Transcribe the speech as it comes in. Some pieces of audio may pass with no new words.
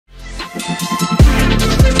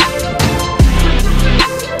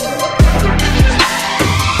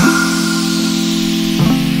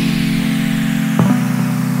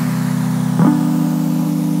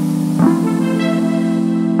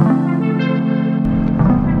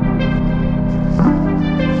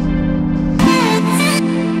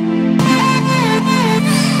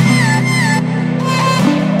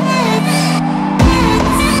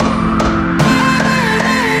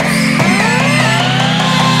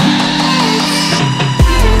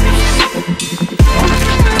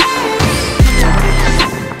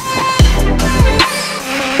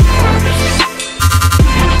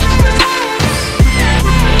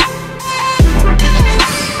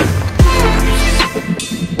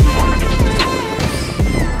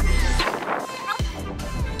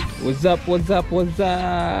What's up, what's up, what's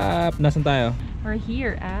up? Nasaan tayo? We're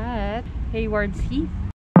here at Haywards Heath.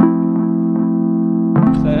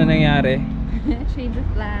 So ano nangyari? Change of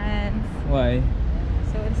plans. Why?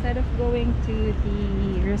 So instead of going to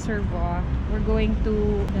the reservoir, we're going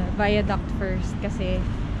to the viaduct first kasi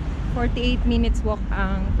 48 minutes walk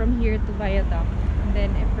from here to viaduct. And then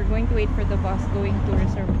if we're going to wait for the bus going to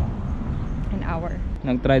reservoir, an hour.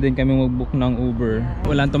 Nag-try din kami mag-book ng Uber. Yeah.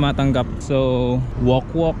 Walang tumatanggap. So, walk.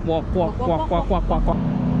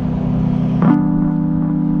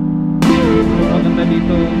 Maganda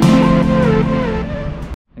dito.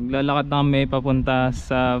 Naglalakad na kami papunta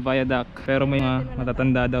sa viaduct. Pero may mga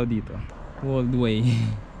matatanda daw dito. Old way.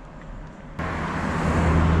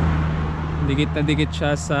 Dikit na dikit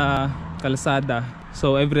siya sa kalsada.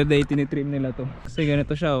 So, everyday tinitrim nila to. Kasi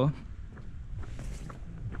ganito siya, oh.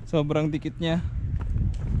 Sobrang dikit niya.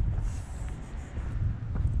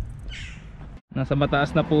 Nasa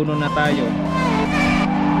mataas na puno na tayo.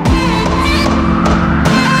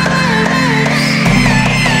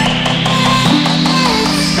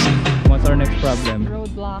 What's our next problem?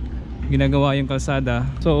 Roadblock. Ginagawa yung kalsada.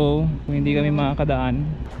 So, kung hindi kami makakadaan,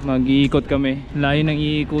 mag-iikot kami. Layo ng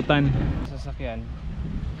iikutan sa sasakyan.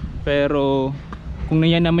 Pero, kung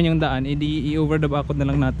nanyan naman yung daan, edi i-over the backwood na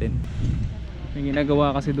lang natin. May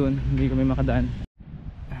ginagawa kasi doon, hindi kami makadaan.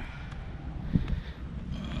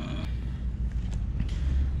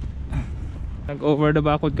 Nag-over the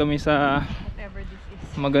backwood kami sa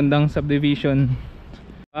magandang subdivision.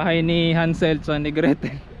 Bahay ni Hansel at ni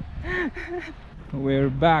Gretel. We're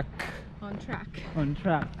back. On track. On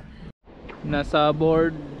track. Nasa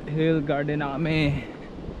Board Hill Garden na kami.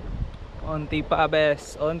 Onti pa,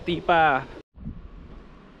 bes. Onti pa.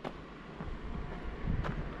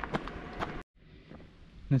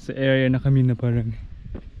 Nasa area na kami na parang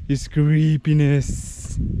is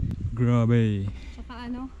creepiness. Grabe. Saka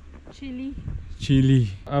ano? Chilly.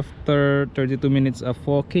 After 32 minutes of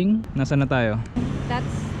walking, nasa na tayo? That's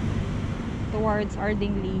towards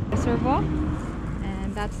Ardingly Reservoir, and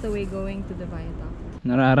that's the way going to the viaduct.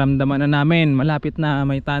 Nararamdaman na namin, malapit na,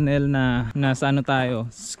 may tunnel na nasa ano tayo?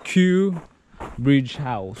 Skew Bridge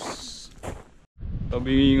House.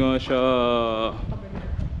 Tabi nga siya.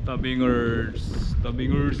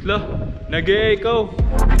 Tabingers lah. Nag-e-echo.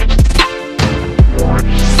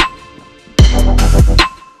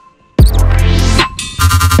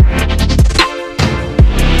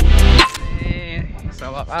 Sa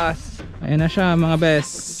wakas. Ayan na siya mga bes.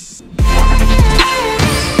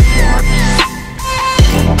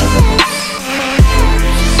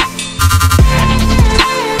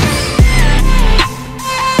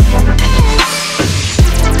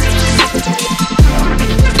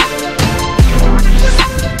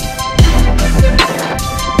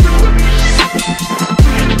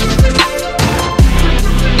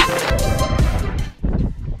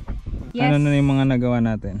 Yes. Ano na yung mga nagawa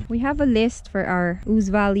natin? We have a list for our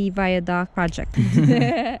Ouse Valley Viaduct project.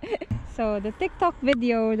 So the TikTok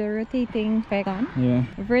video, the rotating effect, yeah.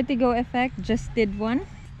 Vertigo effect, just did one.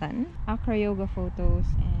 Done. Acro yoga photos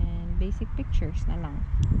and basic pictures na lang.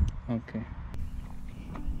 Okay.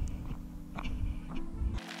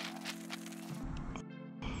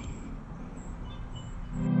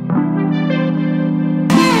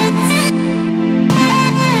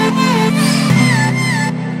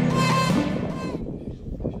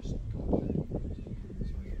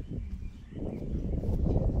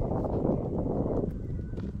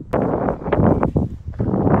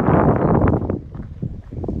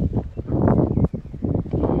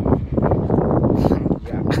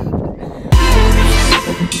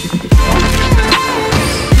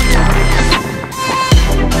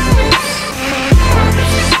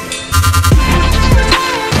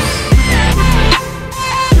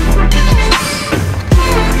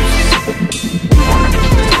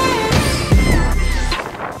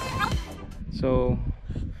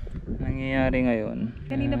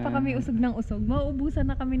 pa kami usog ng usog. Mauubusan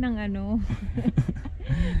na kami ng ano.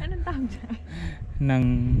 Anong tawag dyan? Ng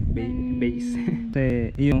base. Kasi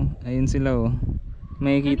yung, ayun sila oh.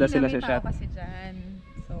 Makikita sila sa shot. Kasi dyan.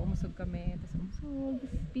 So umusog kami. Tapos umusog.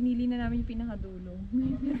 Pinili na namin yung pinakadulo.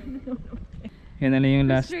 Yan na lang yung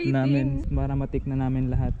last namin. Para matik na namin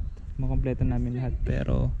lahat. Makompleto namin lahat.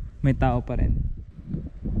 Pero may tao pa rin.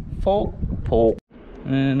 Folk.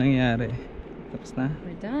 Ano nangyari? Tapos na?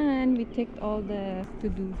 We're done. We ticked all the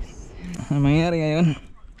to-dos. Ano mangyari ngayon?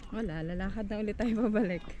 Wala, lalakad na ulit tayo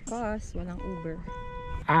pabalik. Cause walang Uber.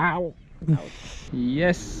 Ow!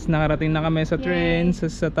 Yes, nakarating na kami sa train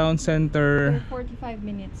sa town center. For 45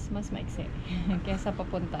 minutes, mas maiksi kesa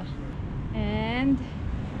papunta. And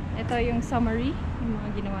ito yung summary, yung mga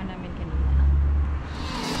ginawa namin kanina.